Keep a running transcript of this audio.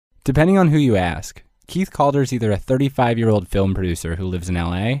Depending on who you ask, Keith Calder's either a 35-year-old film producer who lives in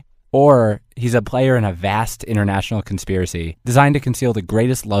LA, or he's a player in a vast international conspiracy designed to conceal the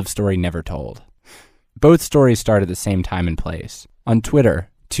greatest love story never told. Both stories start at the same time and place, on Twitter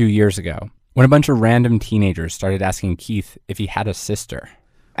 2 years ago, when a bunch of random teenagers started asking Keith if he had a sister.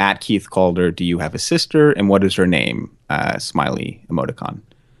 At Keith Calder, do you have a sister? And what is her name? Smiley emoticon.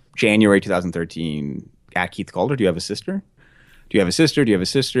 January 2013, at Keith Calder, do you have a sister? Do you have a sister? Do you have a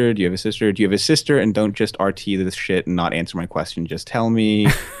sister? Do you have a sister? Do you have a sister? And don't just RT this shit and not answer my question. Just tell me.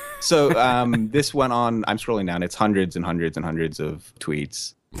 So this went on. I'm scrolling down. It's hundreds and hundreds and hundreds of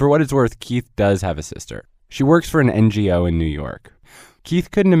tweets. For what it's worth, Keith does have a sister. She works for an NGO in New York.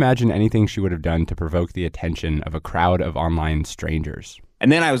 Keith couldn't imagine anything she would have done to provoke the attention of a crowd of online strangers.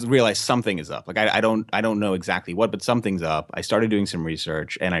 And then I realized something is up. Like I don't know exactly what, but something's up. I started doing some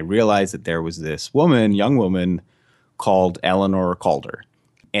research, and I realized that there was this young woman called Eleanor Calder,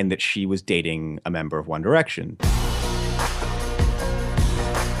 and that she was dating a member of One Direction.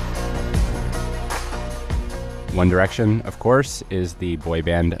 One Direction, of course, is the boy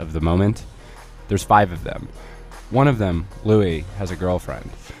band of the moment. There's 5 of them. One of them, Louis, has a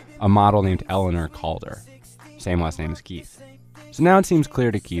girlfriend, a model named Eleanor Calder. Same last name as Keith. So now it seems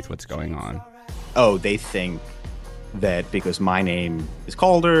clear to Keith what's going on. Oh, they think that because my name is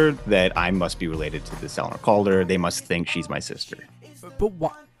Calder, that I must be related to this Eleanor Calder. They must think she's my sister. But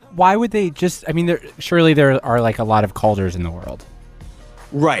why would they just... I mean, surely there are like a lot of Calders in the world.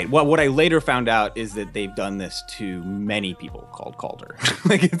 Right. Well, what I later found out is that they've done this to many people called Calder.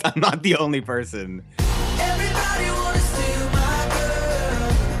 Like, I'm not the only person. Everybody wanna steal my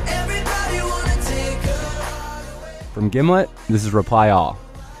girl. Everybody wanna take her away. From Gimlet, this is Reply All,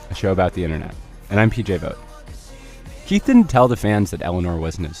 a show about the internet. And I'm PJ Vogt. Keith didn't tell the fans that Eleanor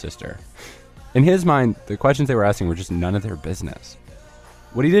wasn't his sister. In his mind, the questions they were asking were just none of their business.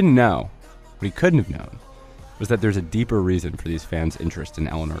 What he didn't know, what he couldn't have known, was that there's a deeper reason for these fans' interest in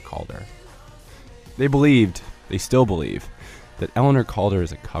Eleanor Calder. They still believe, that Eleanor Calder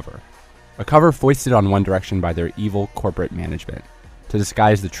is a cover foisted on One Direction by their evil corporate management to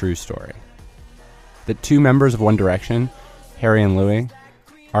disguise the true story. That 2 members of One Direction, Harry and Louis,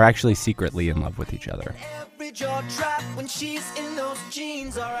 are actually secretly in love with each other. Every jaw drop when she's in those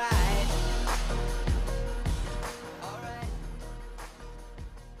jeans, alright.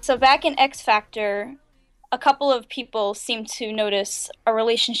 So back in X Factor, a couple of people seemed to notice a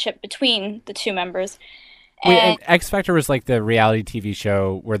relationship between the 2 members. And X Factor was like the reality TV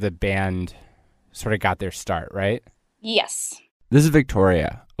show where the band sort of got their start, right? Yes. This is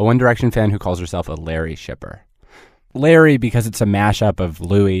Victoria, a One Direction fan who calls herself a Larry shipper. Larry because it's a mashup of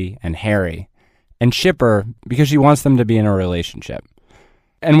Louis and Harry, and shipper because she wants them to be in a relationship.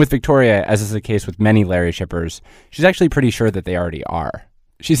 And with Victoria, as is the case with many Larry shippers, she's actually pretty sure that they already are.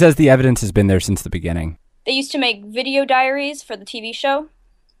 She says the evidence has been there since the beginning. They used to make video diaries for the TV show,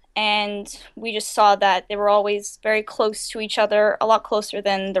 and we just saw that they were always very close to each other, a lot closer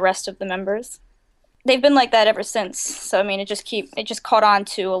than the rest of the members. They've been like that ever since, so I mean, it just caught on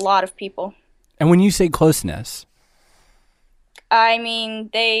to a lot of people. And when you say closeness... I mean,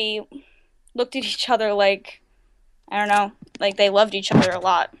 they looked at each other like, I don't know, like they loved each other a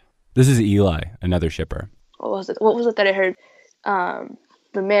lot. This is Eli, another shipper. What was it that I heard?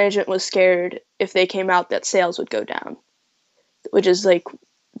 The management was scared if they came out that sales would go down, which is like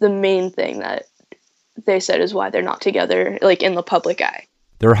the main thing that they said is why they're not together, like in the public eye.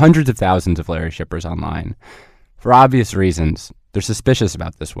 There are hundreds of thousands of Larry shippers online. For obvious reasons, they're suspicious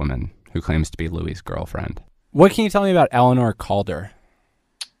about this woman who claims to be Louis' girlfriend. What can you tell me about Eleanor Calder?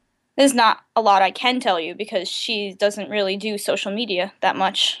 There's not a lot I can tell you because she doesn't really do social media that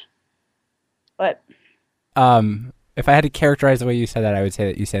much. But if I had to characterize the way you said that, I would say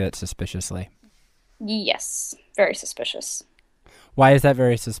that you say that suspiciously. Yes, very suspicious. Why is that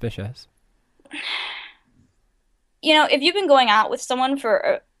very suspicious? You know, if you've been going out with someone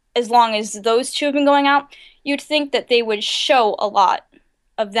for as long as those 2 have been going out, you'd think that they would show a lot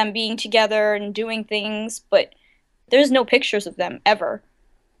of them being together and doing things, but there's no pictures of them ever.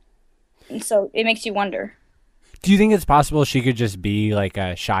 And so it makes you wonder. Do you think it's possible she could just be like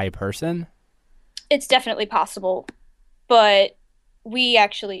a shy person? It's definitely possible, but we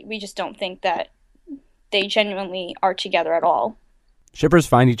just don't think that they genuinely are together at all. Shippers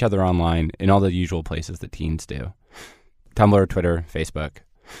find each other online in all the usual places that teens do. Tumblr, Twitter, Facebook.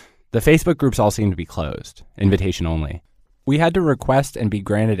 The Facebook groups all seem to be closed, invitation only. We had to request and be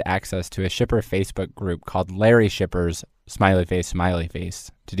granted access to a shipper Facebook group called Larry Shippers, smiley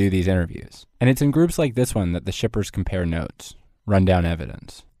face, to do these interviews. And it's in groups like this one that the shippers compare notes, run down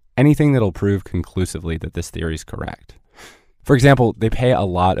evidence, anything that'll prove conclusively that this theory is correct. For example, they pay a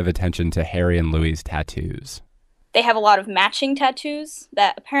lot of attention to Harry and Louis' tattoos. They have a lot of matching tattoos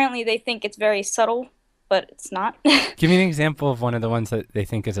that apparently they think it's very subtle, but it's not. Give me an example of one of the ones that they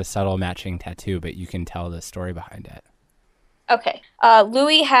think is a subtle matching tattoo, but you can tell the story behind it. Okay.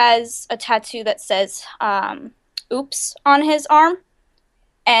 Louis has a tattoo that says oops on his arm,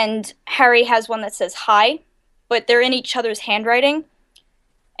 and Harry has one that says hi, but they're in each other's handwriting.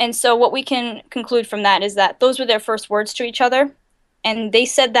 And so what we can conclude from that is that those were their first words to each other, and they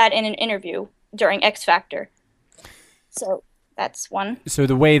said that in an interview during X Factor. So that's one. So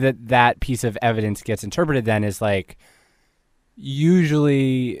the way that that piece of evidence gets interpreted then is like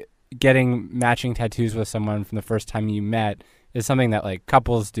usually getting matching tattoos with someone from the first time you met is something that like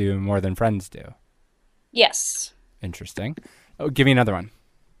couples do more than friends do. Yes. Interesting. Oh, give me another one.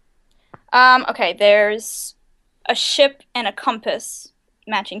 Okay, there's a ship and a compass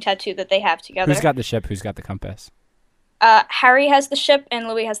matching tattoo that they have together. Who's got the ship? Who's got the compass? Harry has the ship and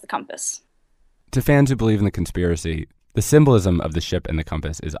Louis has the compass. To fans who believe in the conspiracy, the symbolism of the ship and the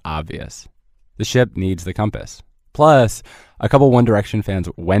compass is obvious. The ship needs the compass. Plus, a couple One Direction fans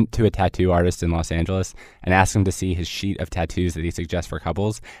went to a tattoo artist in Los Angeles and asked him to see his sheet of tattoos that he suggests for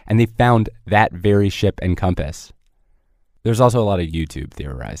couples, and they found that very ship and compass. There's also a lot of YouTube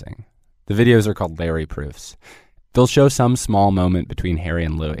theorizing. The videos are called Larry Proofs. They'll show some small moment between Harry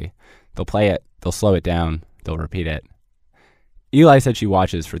and Louis. They'll play it, they'll slow it down, they'll repeat it. Eli said she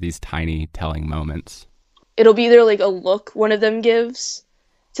watches for these tiny, telling moments. It'll be either like a look one of them gives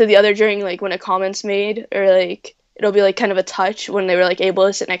to the other during like when a comment's made, or like it'll be like kind of a touch when they were like able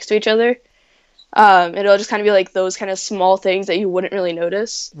to sit next to each other. It'll just kind of be like those kind of small things that you wouldn't really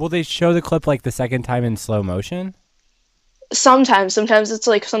notice. Will they show the clip like the second time in slow motion? Sometimes it's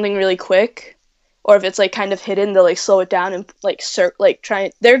like something really quick, or if it's like kind of hidden, they'll like slow it down and like try.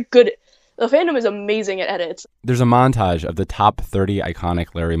 They're good. The fandom is amazing at edits. There's a montage of the top 30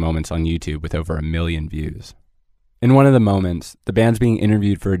 iconic Larry moments on YouTube with over 1 million views. In one of the moments, the band's being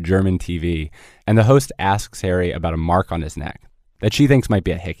interviewed for a German TV, and the host asks Harry about a mark on his neck that she thinks might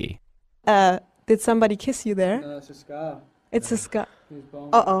be a hickey. Did somebody kiss you there? No, it's a scar. It's a scar.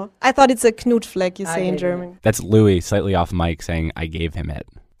 Uh-oh. I thought it's a Knutfleck, you say in German. That's Louis, slightly off mic, saying, "I gave him it."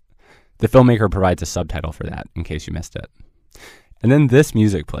 The filmmaker provides a subtitle for that, in case you missed it. And then this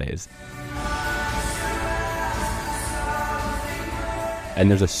music plays. And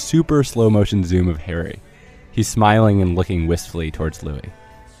there's a super slow motion zoom of Harry. He's smiling and looking wistfully towards Louis.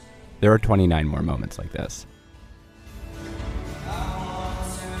 There are 29 more moments like this.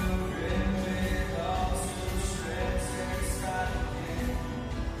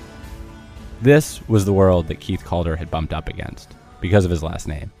 This was the world that Keith Calder had bumped up against because of his last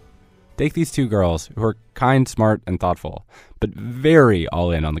name. Take these two girls who are kind, smart, and thoughtful, but very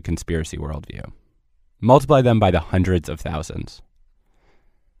all in on the conspiracy worldview. Multiply them by the hundreds of thousands.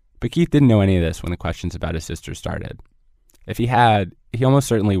 But Keith didn't know any of this when the questions about his sister started. If he had, he almost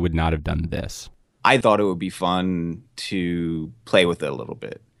certainly would not have done this. I thought it would be fun to play with it a little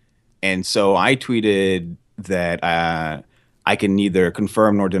bit. And so I tweeted that I can neither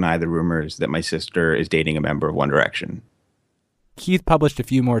confirm nor deny the rumors that my sister is dating a member of One Direction. Keith published a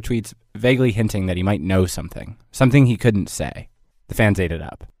few more tweets vaguely hinting that he might know something he couldn't say. The fans ate it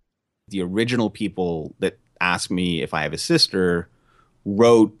up. The original people that asked me if I have a sister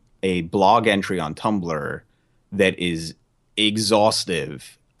wrote a blog entry on Tumblr that is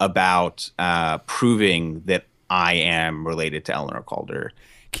exhaustive about proving that I am related to Eleanor Calder.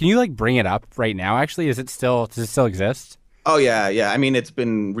 Can you like bring it up right now? Actually, does it still exist? Oh yeah. I mean, it's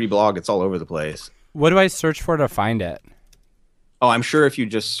been reblogged. It's all over the place. What do I search for to find it? Oh, I'm sure if you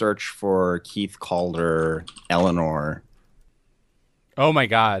just search for Keith Calder, Eleanor. Oh my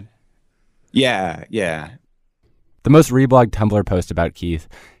God. Yeah. The most reblogged Tumblr post about Keith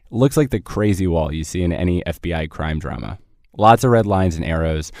looks like the crazy wall you see in any FBI crime drama. Lots of red lines and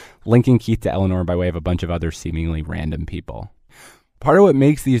arrows, linking Keith to Eleanor by way of a bunch of other seemingly random people. Part of what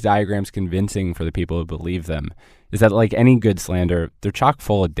makes these diagrams convincing for the people who believe them is that, like any good slander, they're chock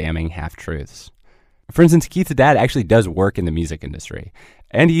full of damning half-truths. For instance, Keith's dad actually does work in the music industry,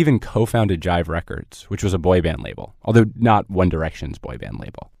 and he even co-founded Jive Records, which was a boy band label, although not One Direction's boy band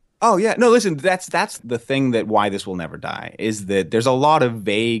label. Oh yeah, no. Listen, that's the thing that why this will never die is that there's a lot of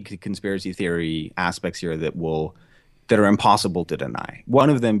vague conspiracy theory aspects here that are impossible to deny. One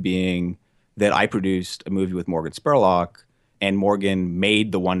of them being that I produced a movie with Morgan Spurlock, and Morgan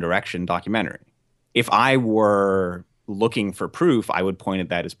made the One Direction documentary. If I were looking for proof, I would point at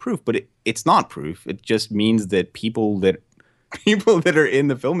that as proof, but it's not proof. It just means that people that are in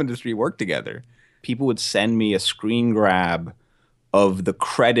the film industry work together. People would send me a screen grab of the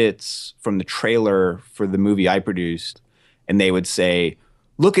credits from the trailer for the movie I produced and they would say,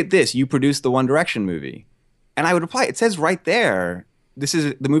 "Look at this, you produced the One Direction movie." And I would reply, "It says right there, this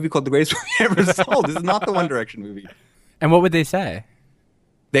is the movie called The Greatest Movie Ever Sold. This is not the One Direction movie." And what would they say?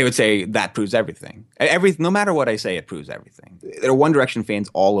 They would say, "That proves everything. No matter what I say, it proves everything." There are One Direction fans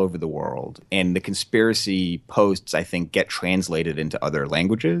all over the world, and the conspiracy posts, I think, get translated into other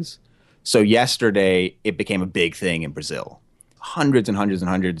languages. So yesterday, it became a big thing in Brazil. Hundreds and hundreds and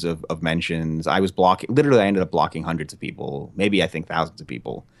hundreds of mentions. I ended up blocking hundreds of people, maybe I think thousands of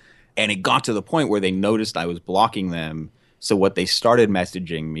people. And it got to the point where they noticed I was blocking them. So what they started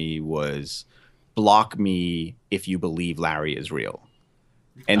messaging me was, "Block me if you believe Larry is real."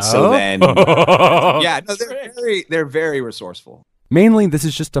 And so then, yeah, no, they're very resourceful. Mainly, this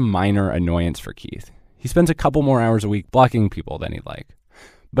is just a minor annoyance for Keith. He spends a couple more hours a week blocking people than he'd like.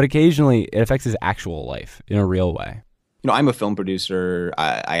 But occasionally, it affects his actual life in a real way. I'm a film producer.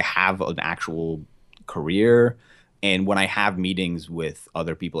 I have an actual career. And when I have meetings with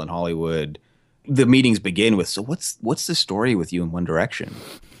other people in Hollywood, the meetings begin with, "So what's the story with you in One Direction?"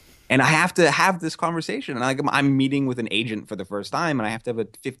 And I have to have this conversation. And I'm meeting with an agent for the first time, and I have to have a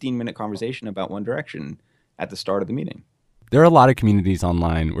 15-minute conversation about One Direction at the start of the meeting. There are a lot of communities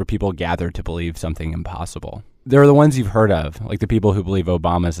online where people gather to believe something impossible. There are the ones you've heard of, like the people who believe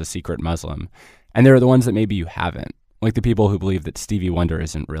Obama's a secret Muslim. And there are the ones that maybe you haven't, like the people who believe that Stevie Wonder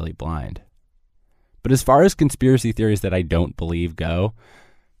isn't really blind. But as far as conspiracy theories that I don't believe go,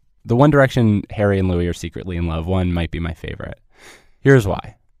 the One Direction Harry and Louis are secretly in love one might be my favorite. Here's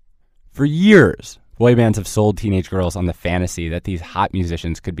why. For years, boy bands have sold teenage girls on the fantasy that these hot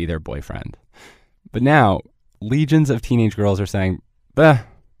musicians could be their boyfriend. But now, legions of teenage girls are saying, "Bah,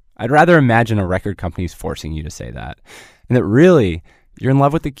 I'd rather imagine a record company's forcing you to say that, and that really, you're in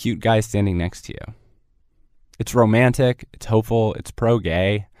love with the cute guy standing next to you." It's romantic, it's hopeful, it's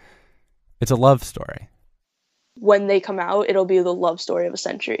pro-gay. It's a love story. When they come out, it'll be the love story of a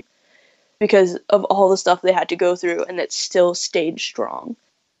century because of all the stuff they had to go through, and it still stayed strong.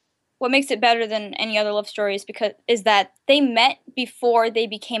 What makes it better than any other love stories is that they met before they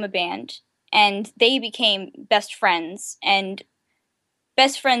became a band, and they became best friends. And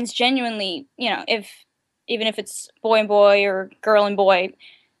best friends genuinely, even if it's boy and boy or girl and boy,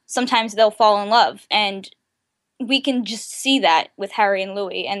 sometimes they'll fall in love. And we can just see that with Harry and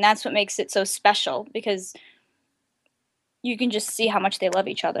Louis, and that's what makes it so special, because you can just see how much they love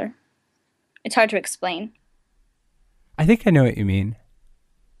each other. It's hard to explain. I think I know what you mean.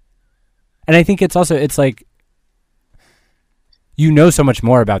 And I think it's like, you know so much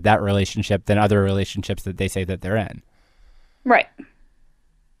more about that relationship than other relationships that they say that they're in. Right.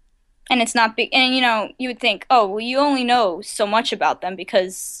 And it's not big. And, you would think, oh, well, you only know so much about them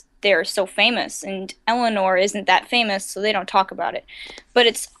because they're so famous. And Eleanor isn't that famous, so they don't talk about it. But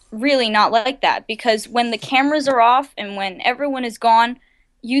it's really not like that, because when the cameras are off and when everyone is gone,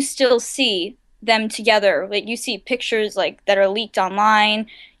 you still see them together. Like, you see pictures that are leaked online.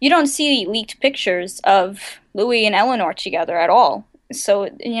 You don't see leaked pictures of Louis and Eleanor together at all. So,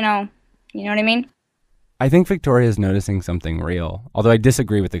 you know what I mean? I think Victoria is noticing something real, although I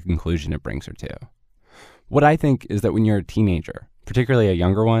disagree with the conclusion it brings her to. What I think is that when you're a teenager, particularly a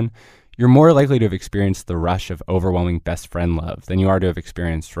younger one, you're more likely to have experienced the rush of overwhelming best friend love than you are to have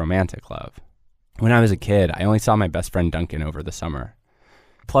experienced romantic love. When I was a kid, I only saw my best friend Duncan over the summer,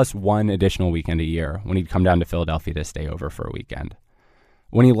 plus one additional weekend a year when he'd come down to Philadelphia to stay over for a weekend.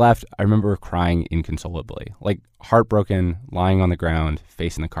 When he left, I remember crying inconsolably, like heartbroken, lying on the ground,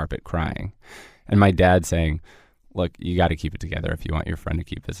 facing the carpet, crying. And my dad saying, "Look, you got to keep it together if you want your friend to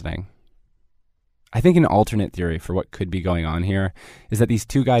keep visiting." I think an alternate theory for what could be going on here is that these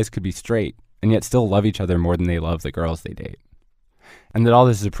two guys could be straight and yet still love each other more than they love the girls they date. And that all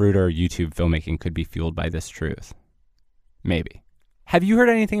this Zapruder YouTube filmmaking could be fueled by this truth. Maybe. Have you heard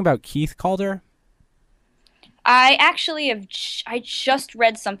anything about Keith Calder? I actually have. I just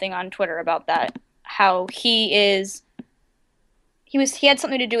read something on Twitter about that. How he had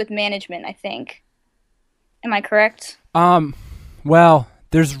something to do with management, I think. Am I correct? Well,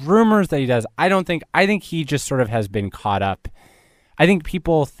 there's rumors that he does. I think he just sort of has been caught up. I think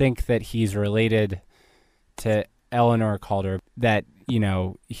people think that he's related to Eleanor Calder, that,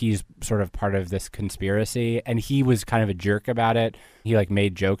 he's sort of part of this conspiracy, and he was kind of a jerk about it. He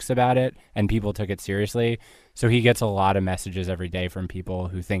made jokes about it, and people took it seriously. So he gets a lot of messages every day from people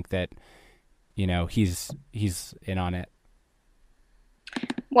who think that, he's in on it.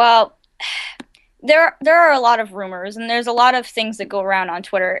 Well, there are a lot of rumors, and there's a lot of things that go around on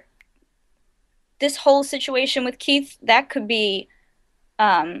Twitter. This whole situation with Keith, that could be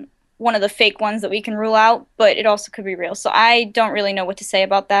one of the fake ones that we can rule out, but it also could be real. So I don't really know what to say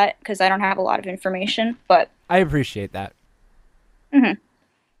about that because I don't have a lot of information. But I appreciate that.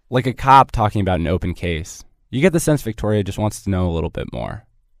 Like a cop talking about an open case. You get the sense Victoria just wants to know a little bit more.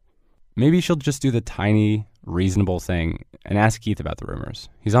 Maybe she'll just do the tiny, reasonable thing and ask Keith about the rumors.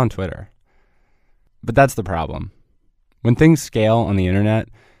 He's on Twitter. But that's the problem. When things scale on the internet,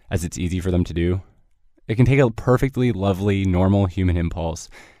 as it's easy for them to do, it can take a perfectly lovely, normal human impulse,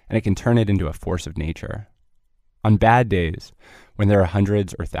 and it can turn it into a force of nature. On bad days, when there are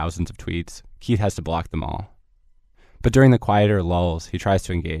hundreds or thousands of tweets, Keith has to block them all. But during the quieter lulls, he tries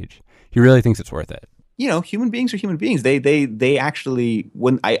to engage. He really thinks it's worth it. You know, human beings are human beings. They actually,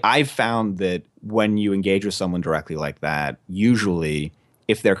 when I've found that when you engage with someone directly like that, usually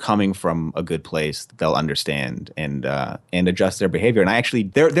if they're coming from a good place, they'll understand and adjust their behavior. And I actually,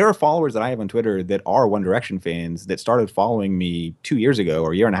 there are followers that I have on Twitter that are One Direction fans that started following me 2 years ago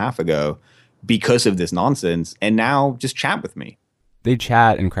or a year and a half ago because of this nonsense, and now just chat with me. They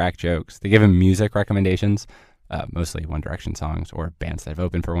chat and crack jokes. They give him music recommendations, mostly One Direction songs or bands that have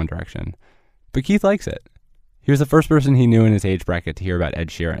opened for One Direction. But Keith likes it. He was the first person he knew in his age bracket to hear about Ed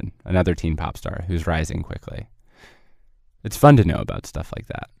Sheeran, another teen pop star who's rising quickly. It's fun to know about stuff like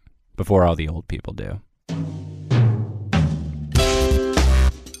that, before all the old people do.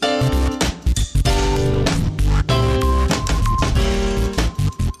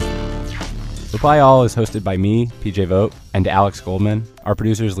 Reply All is hosted by me, PJ Vogt, and Alex Goldman. Our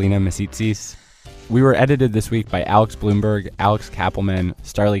producer is Lena Misitsis. We were edited this week by Alex Bloomberg, Alex Kappelman,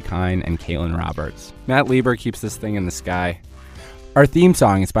 Starlee Kine, and Caitlin Roberts. Matt Lieber keeps this thing in the sky. Our theme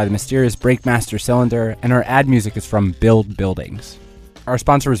song is by the mysterious Breakmaster Cylinder, and our ad music is from Build Buildings. Our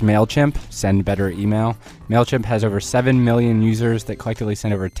sponsor is MailChimp, send better email. MailChimp has over 7 million users that collectively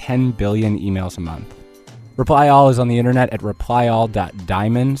send over 10 billion emails a month. Reply All is on the internet at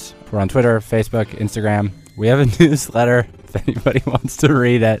replyall.diamonds. We're on Twitter, Facebook, Instagram. We have a newsletter if anybody wants to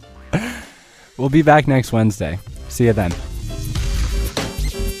read it. We'll be back next Wednesday. See you then.